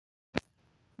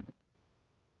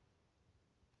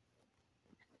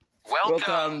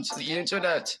Welcome to the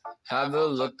internet. Have a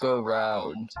look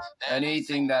around.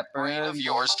 Anything that brain of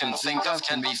yours can think of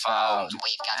can be found.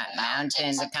 We've got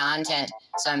mountains of content,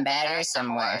 some better,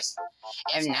 some worse.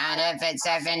 If none of it's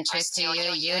of interest to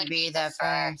you, you'd be the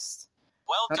first.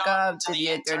 Welcome to the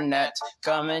internet.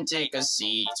 Come and take a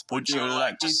seat. Would you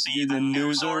like to see the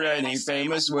news or any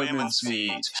famous women's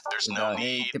feet? There's no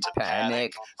need to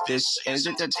panic. This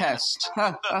isn't a test.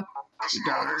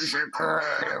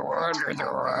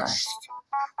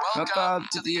 Welcome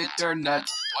to the internet.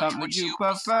 What would you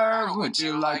prefer? Would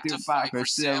you like to fight for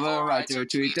civil rights or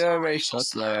tweet a racial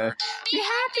slur? Be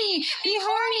happy, be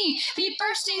horny, be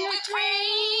bursting with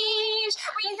rage.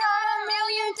 We got a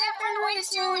million different ways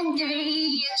to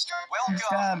engage.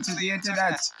 Welcome to the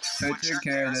internet. Put your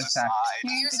care aside.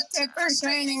 Here's a tip for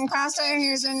straining pasta.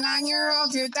 Here's a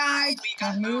 9-year-old who died. We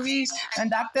got movies and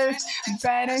doctors and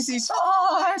fantasy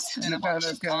sports and a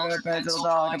pencil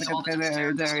dog and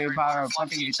the power of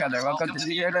fucking each other. Welcome to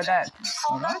the internet.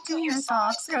 Hold on to your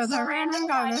socks, cause a random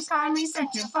guy just kindly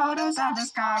sent you photos of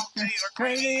his cock.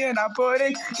 Crazy and I'm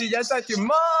putting you just like your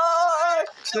mom.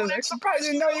 The next surprise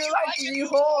you know you like you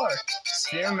whore.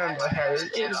 You remember how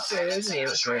it is here.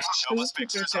 Who's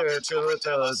picture to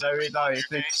tell us every time you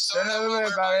think. Don't know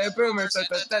about a boomer, such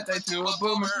that to a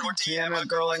boomer. And a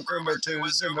girl and groomer to a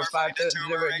zoomer 5 to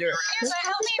 0 year. Here's a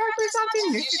healthy For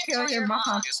something you should kill your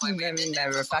mom.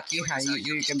 Never fuck you how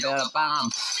you can build a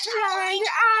bomb.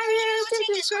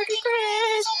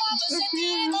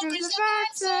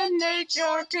 Vaccinate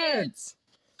your kids.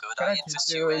 Good ideas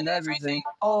doing everything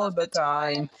all of the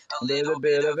time. A little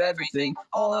bit of everything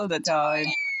all of the time.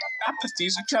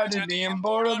 Apathy's a tragedy and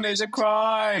boredom is a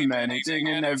crime. Anything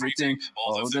and everything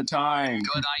all the time.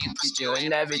 Good ideas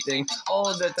Doing everything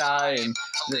all the time.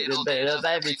 Little bit of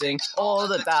everything all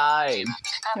the time.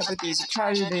 Apathy's a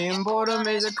tragedy and boredom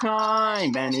is a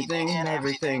crime. Anything and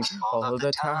everything all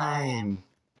the time.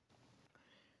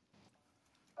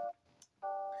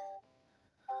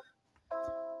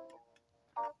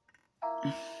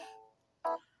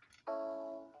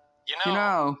 You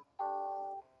know,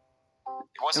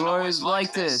 it was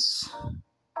like this.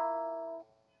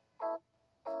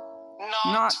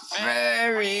 Not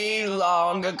very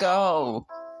long ago.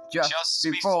 Just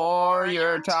before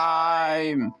your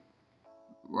time.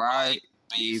 Right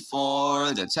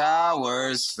before the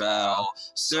towers fell.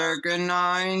 Circa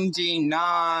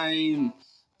 99.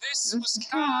 This was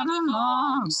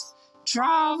catalogs,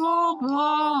 travel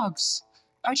blogs,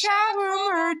 a chat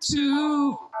room or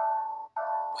two.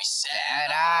 We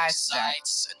set our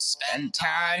sights and spent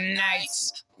our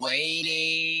nights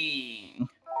waiting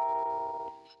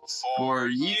for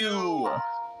you.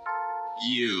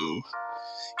 You.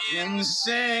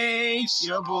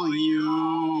 Insatiable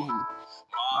you.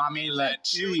 Mommy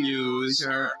let you use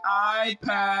her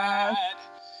iPad.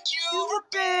 You were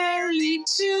barely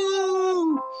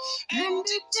 2. And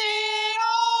it did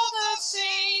all the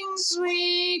things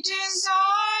we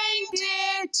designed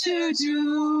it to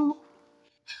do.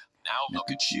 Now look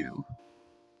at you.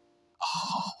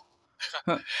 Oh.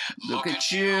 Look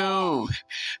at you.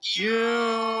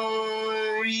 You.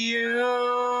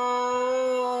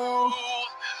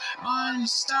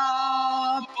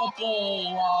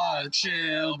 Unstoppable,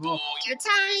 watchable. Your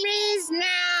time is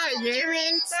now, your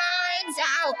insides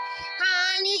out.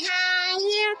 Honey, how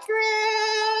you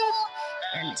through?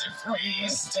 And if we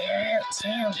stay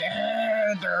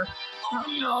together, who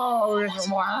knows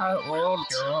what we'll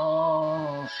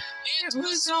do. It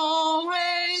was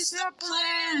always the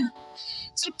plan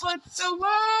to put the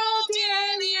world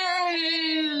in your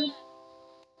hand.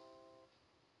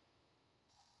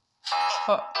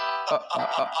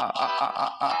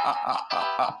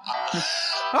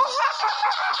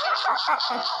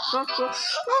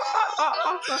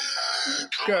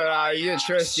 Could I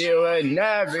interest you in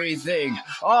everything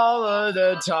all of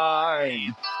the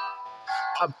time?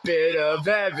 A bit of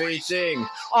everything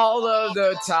all of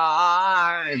the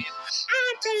time.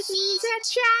 Apathy's a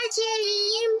tragedy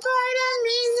and boredom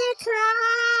is a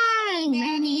crime.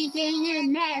 Anything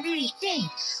and everything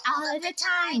all of the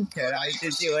time. Could I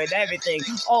interest you in everything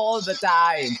all the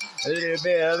time? A little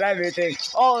bit of everything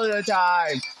all the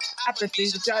time.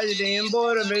 Apathy's a tragedy and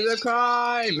boredom is a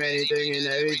crime. Anything and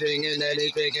everything and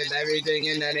anything and everything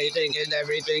and anything and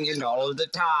everything and all the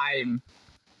time.